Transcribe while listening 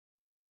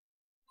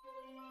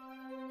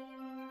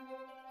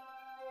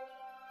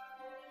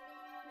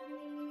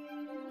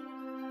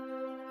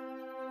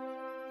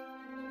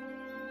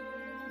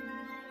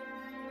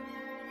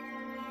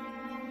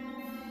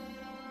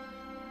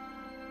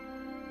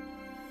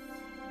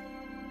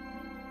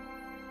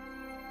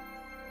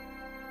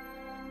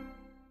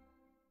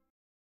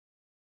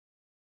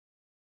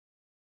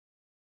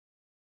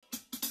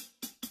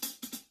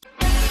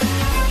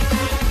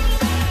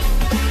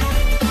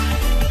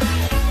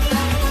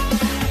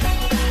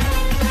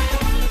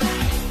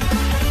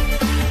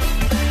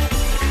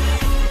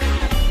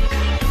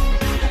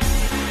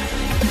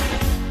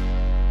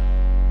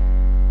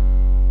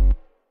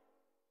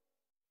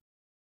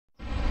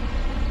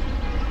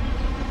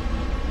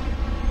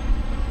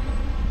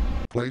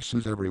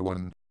places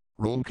everyone.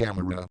 Roll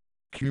camera.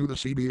 Cue the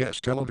CBS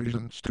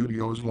Television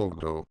Studios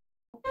logo.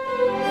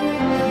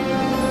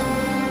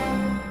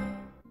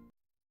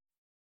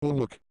 Oh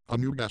look, a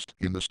new guest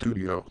in the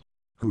studio.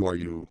 Who are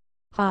you?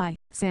 Hi,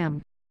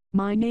 Sam.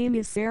 My name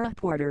is Sarah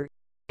Porter.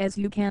 As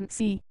you can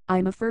see,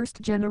 I'm a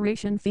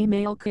first-generation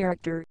female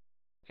character.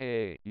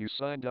 Hey, you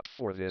signed up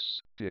for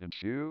this, didn't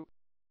you?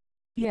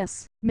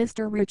 Yes,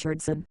 Mr.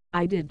 Richardson,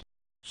 I did.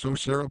 So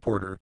Sarah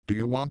Porter, do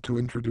you want to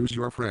introduce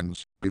your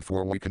friends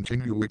before we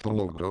continue with the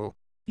logo?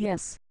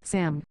 Yes,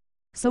 Sam.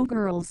 So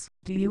girls,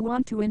 do you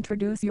want to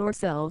introduce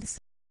yourselves?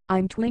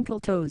 I'm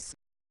Twinkle Toes.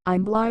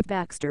 I'm Blythe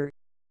Baxter.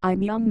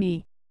 I'm Young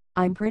Me.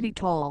 I'm pretty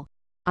tall.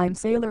 I'm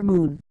Sailor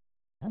Moon.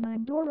 And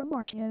I'm Dora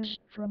Marquez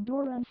from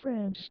Dora and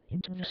Friends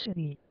Into the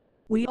City.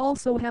 We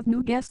also have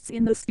new guests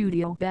in the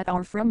studio that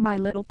are from My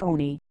Little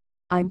Pony.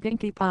 I'm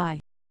Pinkie Pie.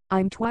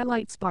 I'm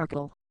Twilight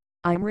Sparkle.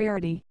 I'm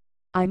Rarity.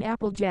 I'm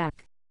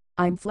Applejack.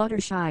 I'm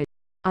Fluttershy.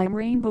 I'm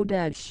Rainbow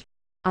Dash.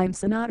 I'm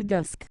Sonata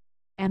Dusk.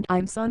 And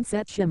I'm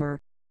Sunset Shimmer.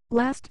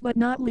 Last but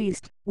not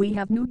least, we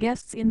have new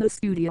guests in the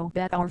studio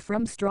that are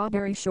from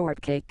Strawberry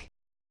Shortcake.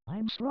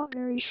 I'm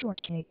Strawberry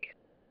Shortcake.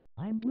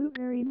 I'm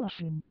Blueberry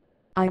Muffin.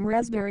 I'm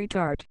Raspberry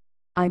Tart.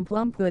 I'm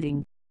Plum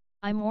Pudding.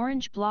 I'm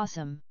Orange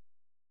Blossom.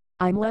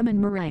 I'm Lemon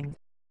Meringue.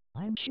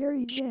 I'm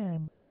Cherry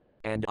Jam.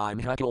 And I'm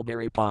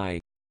Huckleberry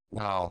Pie.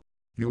 Wow,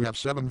 you have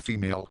 7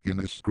 female in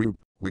this group,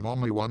 with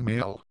only 1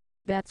 male.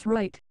 That's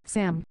right,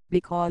 Sam,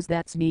 because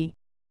that's me.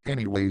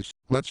 Anyways,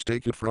 let's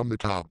take it from the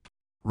top.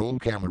 Roll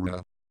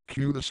camera.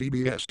 Cue the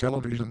CBS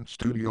Television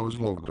Studios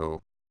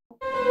logo.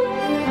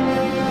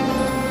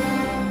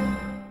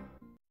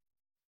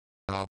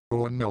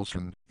 Owen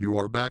Nelson, you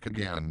are back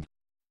again.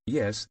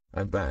 Yes,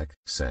 I'm back,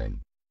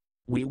 Sam.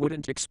 We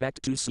wouldn't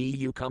expect to see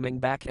you coming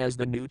back as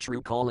the new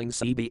True Calling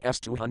CBS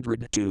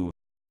 202.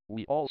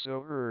 We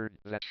also heard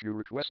that you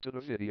requested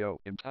a video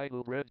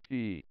entitled Red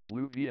P,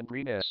 Blue V and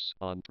Green S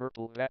on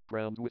purple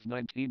background with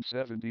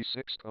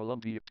 1976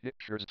 Columbia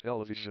Pictures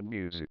television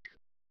music.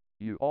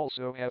 You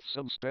also have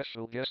some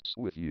special guests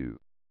with you.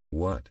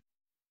 What?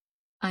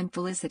 I'm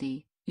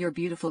Felicity, your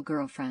beautiful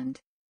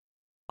girlfriend.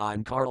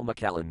 I'm Carl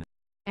McCallan.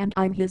 And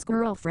I'm his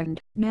girlfriend,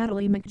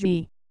 Natalie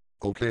McGee.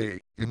 Okay,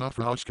 enough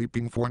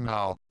housekeeping for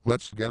now,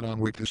 let's get on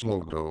with this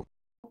logo.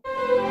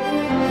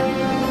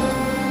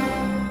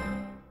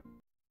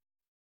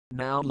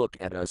 Now look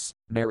at us,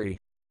 Mary.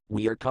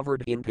 We are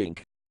covered in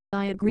pink.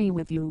 I agree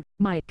with you,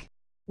 Mike.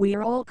 We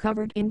are all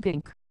covered in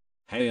pink.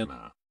 Hey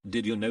Emma,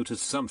 did you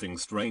notice something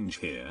strange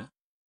here?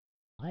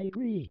 I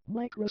agree,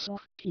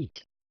 Microsoft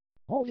Pete.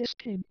 All this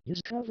pink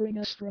is covering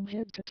us from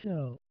head to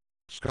toe.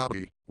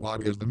 Scotty,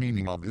 what is the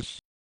meaning of this?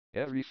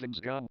 Everything's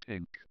gone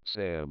pink,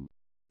 Sam.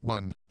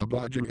 1. The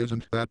budget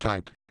isn't that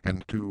tight,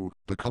 and 2.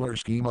 The color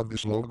scheme of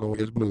this logo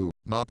is blue,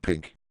 not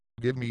pink.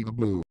 Give me the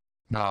blue.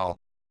 Now.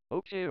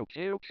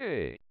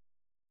 Okay.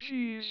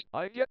 Jeez,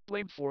 I get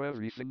blamed for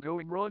everything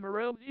going wrong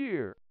around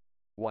here.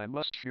 Why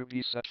must you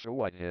be such a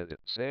whitehead,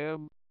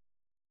 Sam?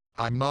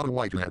 I'm not a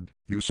whitehead,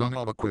 you son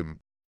of a quim.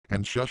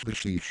 And shush the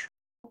sheesh.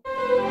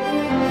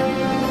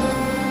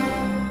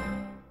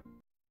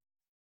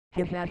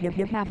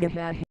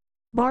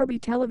 Barbie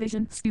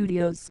Television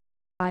Studios.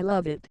 I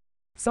love it.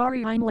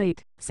 Sorry I'm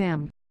late,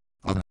 Sam.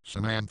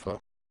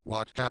 Samantha.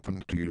 What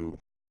happened to you?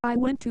 I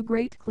went to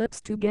Great Clips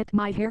to get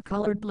my hair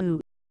colored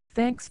blue.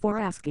 Thanks for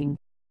asking.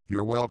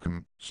 You're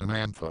welcome,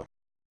 Samantha.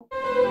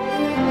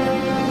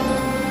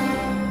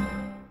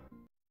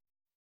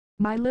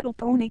 My Little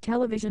Pony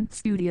Television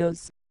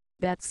Studios.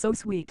 That's so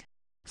sweet.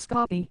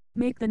 Scotty,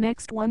 make the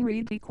next one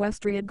read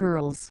Equestria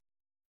Girls.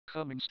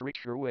 Coming straight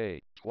your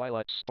way,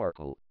 Twilight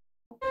Sparkle.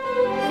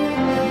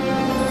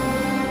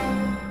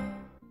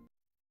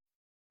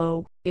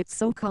 Oh, it's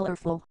so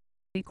colorful.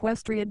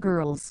 Equestria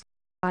Girls.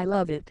 I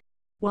love it.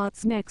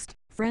 What's next?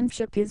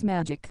 Friendship is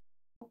Magic.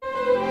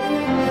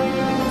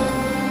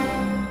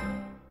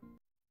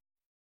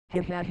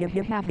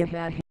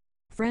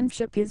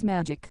 Friendship is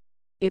Magic.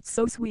 It's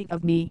so sweet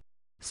of me.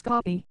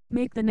 Scotty,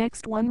 make the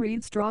next one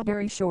read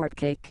Strawberry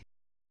Shortcake.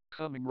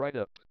 Coming right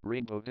up,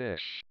 Rainbow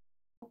Dash.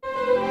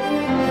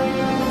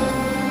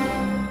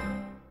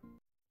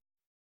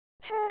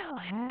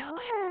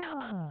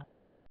 Ha.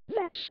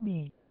 That's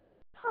me.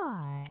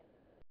 Hi.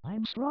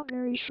 I'm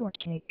Strawberry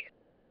Shortcake.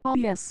 Oh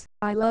yes,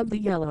 I love the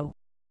yellow.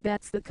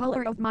 That's the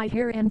color of my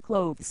hair and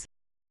clothes.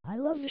 I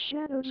love the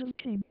shadows of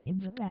pink in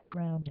the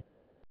background.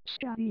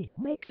 Scotty,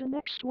 make the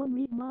next one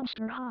read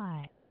Monster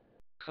High.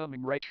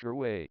 Coming right your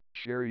way,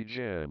 Cherry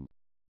Jam.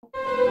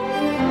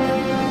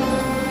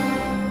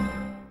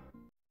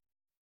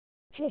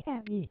 Hey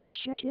Abby,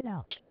 check it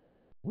out.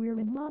 We're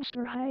in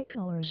Monster High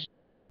colors.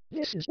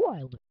 This is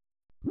wild.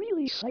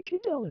 Really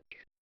psychedelic.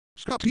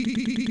 Scotty!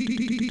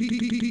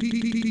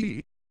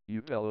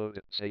 You bellowed,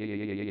 Sam.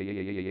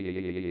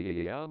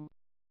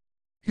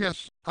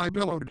 Yes, I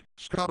bellowed,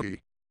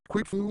 Scotty.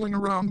 Quit fooling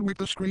around with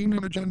the screen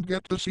image and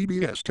get the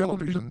CBS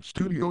Television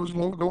Studios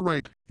logo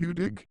right, you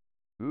dig?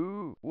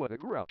 Ooh, what a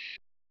grouch.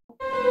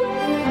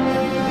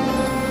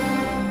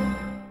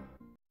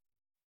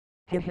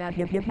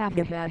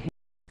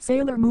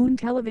 Sailor Moon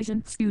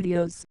Television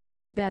Studios.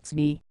 That's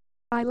me.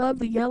 I love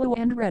the yellow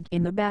and red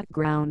in the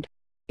background.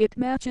 It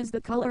matches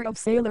the color of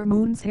Sailor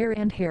Moon's hair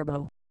and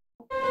hairbow.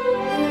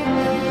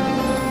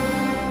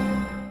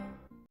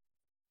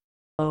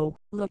 Oh,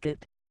 look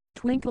it.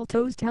 Twinkle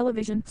Toes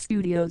Television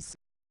Studios.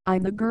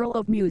 I'm the girl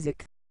of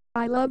music.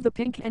 I love the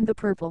pink and the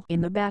purple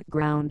in the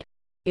background.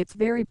 It's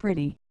very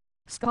pretty.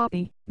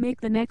 Scotty, make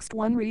the next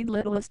one read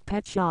Littlest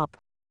Pet Shop.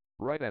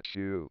 Right at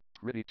you,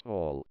 pretty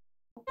tall.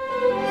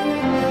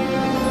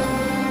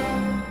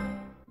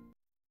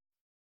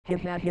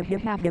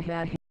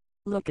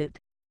 Look it.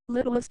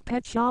 Littlest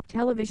Pet Shop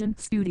Television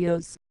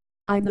Studios.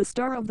 I'm the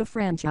star of the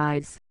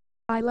franchise.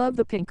 I love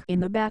the pink in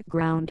the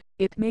background.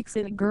 It makes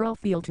it a girl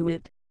feel to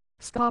it.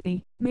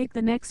 Scotty, make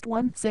the next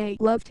one say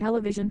Love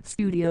Television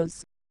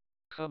Studios.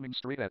 Coming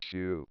straight at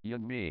you,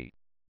 and me.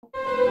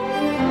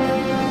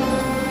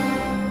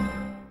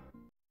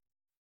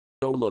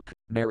 Oh look,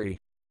 Mary.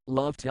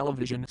 Love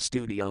Television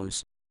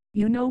Studios.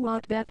 You know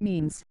what that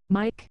means,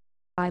 Mike?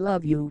 I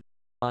love you.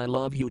 I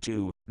love you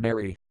too,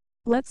 Mary.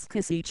 Let's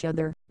kiss each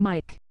other,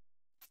 Mike.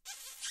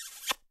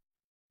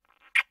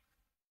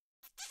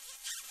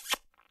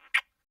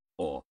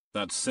 Oh,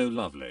 that's so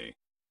lovely.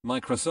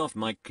 Microsoft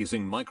Mike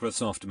kissing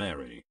Microsoft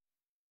Mary.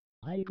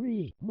 I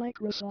agree,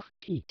 Microsoft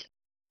Pete.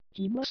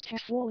 He must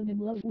have fallen in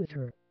love with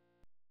her.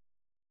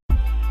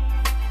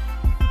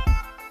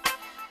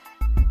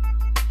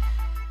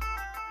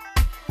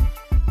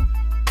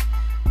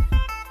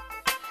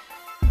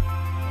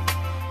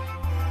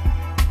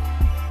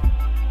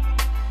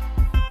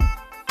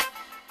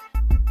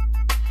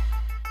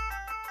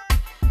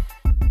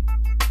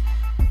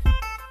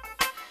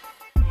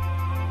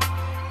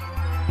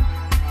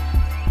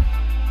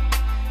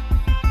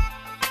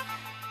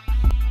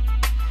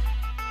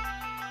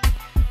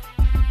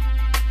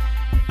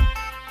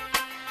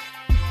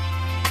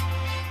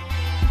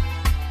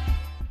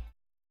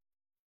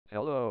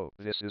 Hello,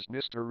 this is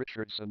Mr.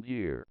 Richardson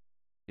here.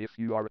 If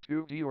you are a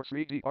 2D or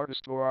 3D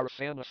artist or are a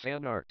fan of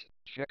fan art,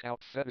 check out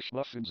Fetish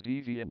Muffin's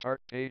DeviantArt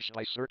page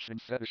by searching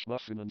Fetish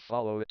Muffin and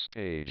follow its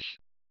page.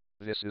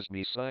 This is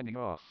me signing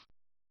off.